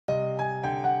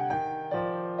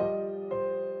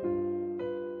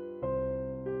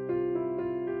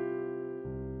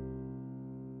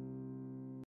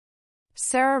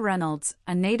Sarah Reynolds,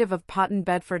 a native of Potton,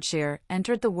 Bedfordshire,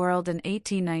 entered the world in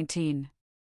 1819.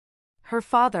 Her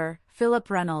father,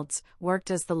 Philip Reynolds, worked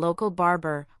as the local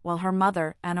barber, while her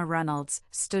mother, Anna Reynolds,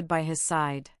 stood by his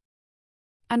side.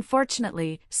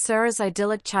 Unfortunately, Sarah's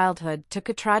idyllic childhood took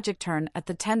a tragic turn at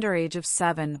the tender age of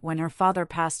 7 when her father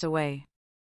passed away.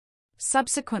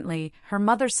 Subsequently, her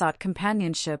mother sought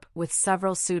companionship with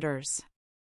several suitors.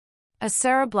 As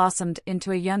Sarah blossomed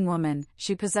into a young woman,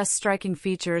 she possessed striking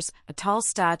features, a tall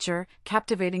stature,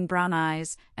 captivating brown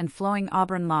eyes, and flowing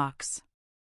auburn locks.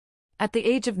 At the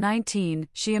age of 19,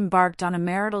 she embarked on a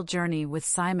marital journey with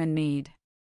Simeon Mead.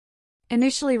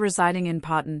 Initially residing in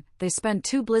Potton, they spent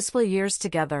 2 blissful years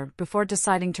together before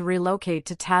deciding to relocate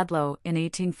to Tadlow in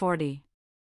 1840.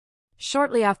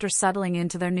 Shortly after settling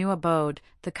into their new abode,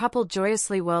 the couple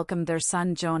joyously welcomed their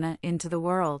son Jonah into the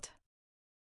world.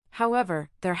 However,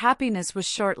 their happiness was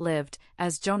short-lived,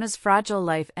 as Jonah's fragile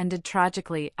life ended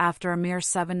tragically after a mere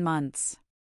 7 months.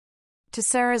 To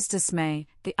Sarah's dismay,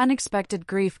 the unexpected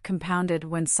grief compounded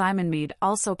when Simeon Mead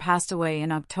also passed away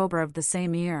in October of the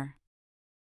same year.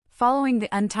 Following the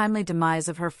untimely demise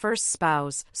of her first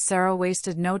spouse, Sarah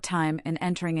wasted no time in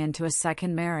entering into a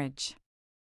second marriage.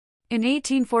 In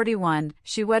 1841,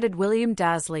 she wedded William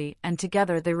Dazley, and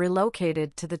together they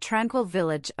relocated to the tranquil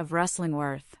village of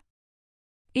Wrestlingworth.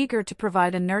 Eager to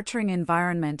provide a nurturing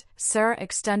environment, Sarah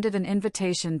extended an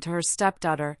invitation to her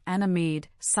stepdaughter, Anna Mead,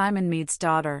 Simeon Mead's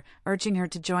daughter, urging her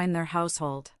to join their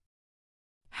household.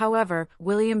 However,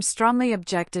 William strongly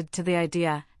objected to the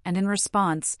idea, and in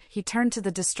response, he turned to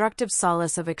the destructive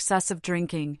solace of excessive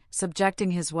drinking,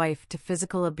 subjecting his wife to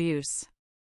physical abuse.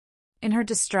 In her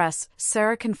distress,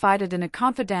 Sarah confided in a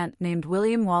confidant named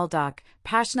William Waldock,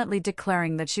 passionately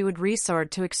declaring that she would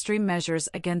resort to extreme measures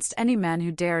against any man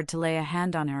who dared to lay a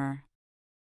hand on her.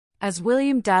 As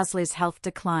William Dazley's health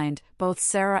declined, both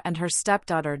Sarah and her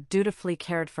stepdaughter dutifully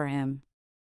cared for him.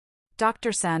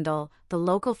 Dr. Sandal, the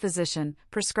local physician,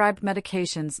 prescribed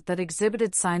medications that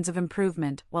exhibited signs of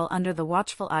improvement while under the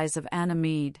watchful eyes of Anna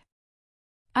Mead.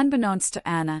 Unbeknownst to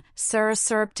Anna, Sarah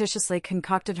surreptitiously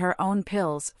concocted her own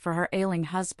pills for her ailing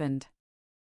husband.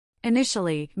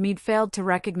 Initially, Mead failed to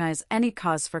recognize any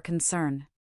cause for concern.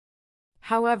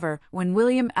 However, when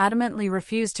William adamantly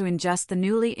refused to ingest the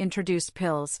newly introduced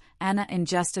pills, Anna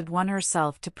ingested one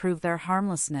herself to prove their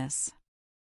harmlessness.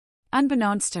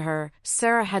 Unbeknownst to her,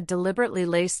 Sarah had deliberately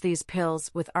laced these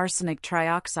pills with arsenic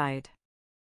trioxide.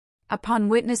 Upon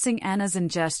witnessing Anna's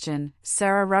ingestion,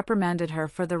 Sarah reprimanded her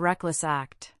for the reckless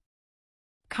act.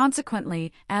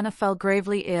 Consequently, Anna fell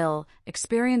gravely ill,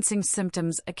 experiencing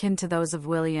symptoms akin to those of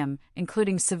William,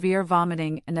 including severe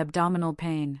vomiting and abdominal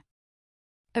pain.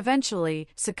 Eventually,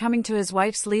 succumbing to his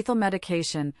wife's lethal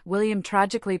medication, William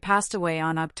tragically passed away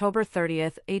on October 30,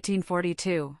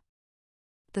 1842.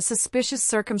 The suspicious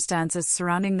circumstances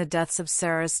surrounding the deaths of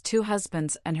Sarah's 2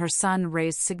 husbands and her son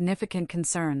raised significant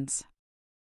concerns.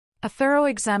 A thorough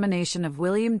examination of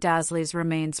William Dazley's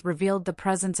remains revealed the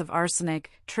presence of arsenic,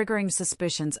 triggering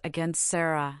suspicions against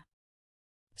Sarah.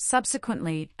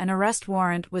 Subsequently, an arrest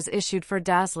warrant was issued for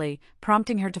Dazley,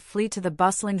 prompting her to flee to the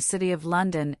bustling city of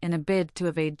London in a bid to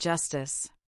evade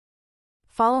justice.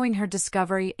 Following her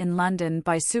discovery in London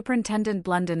by Superintendent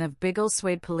Blunden of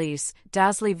Biggleswade Police,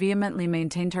 Dazley vehemently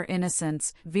maintained her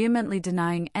innocence, vehemently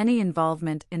denying any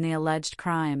involvement in the alleged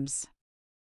crimes.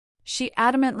 She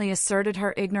adamantly asserted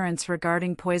her ignorance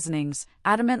regarding poisonings,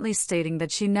 adamantly stating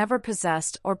that she never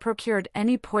possessed or procured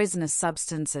any poisonous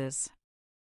substances.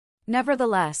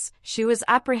 Nevertheless, she was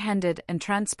apprehended and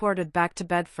transported back to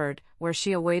Bedford, where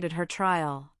she awaited her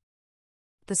trial.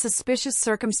 The suspicious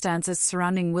circumstances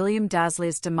surrounding William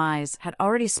Dazley's demise had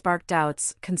already sparked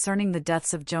doubts concerning the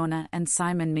deaths of Jonah and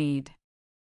Simeon Mead.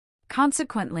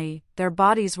 Consequently, their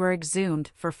bodies were exhumed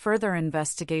for further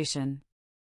investigation.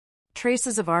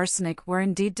 Traces of arsenic were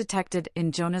indeed detected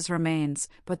in Jonah's remains,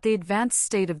 but the advanced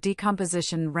state of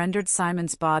decomposition rendered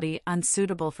Simon's body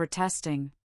unsuitable for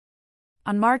testing.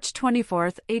 On March 24,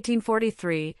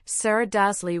 1843, Sarah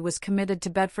Dazley was committed to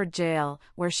Bedford Jail,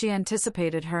 where she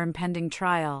anticipated her impending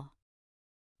trial.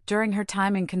 During her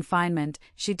time in confinement,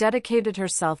 she dedicated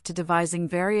herself to devising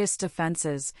various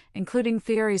defenses, including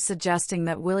theories suggesting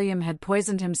that William had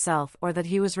poisoned himself or that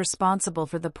he was responsible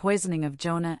for the poisoning of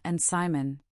Jonah and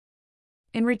Simon.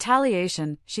 In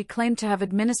retaliation, she claimed to have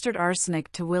administered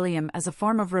arsenic to William as a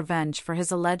form of revenge for his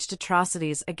alleged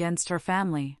atrocities against her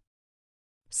family.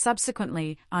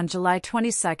 Subsequently, on July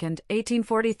 22,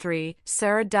 1843,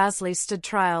 Sarah Dazley stood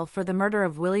trial for the murder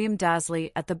of William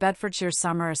Dazley at the Bedfordshire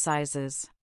Summer Assizes.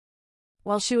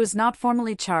 While she was not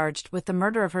formally charged with the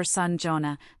murder of her son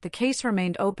Jonah, the case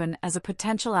remained open as a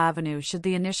potential avenue should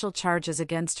the initial charges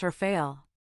against her fail.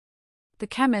 The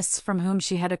chemists from whom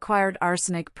she had acquired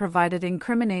arsenic provided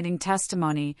incriminating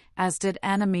testimony, as did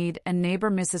Anna Mead and neighbor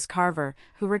Mrs. Carver,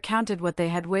 who recounted what they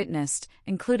had witnessed,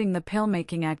 including the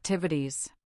pill-making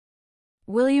activities.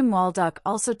 William Walduck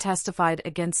also testified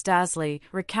against Dazley,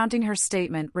 recounting her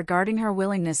statement regarding her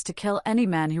willingness to kill any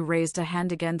man who raised a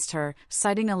hand against her,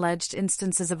 citing alleged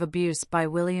instances of abuse by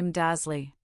William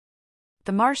Dazley.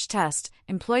 The Marsh test,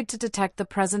 employed to detect the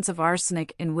presence of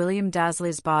arsenic in William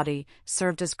Dazley's body,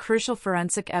 served as crucial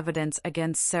forensic evidence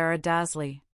against Sarah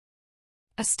Dazley.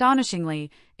 Astonishingly,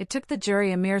 it took the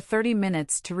jury a mere 30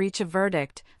 minutes to reach a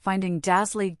verdict, finding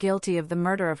Dazley guilty of the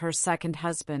murder of her second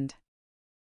husband.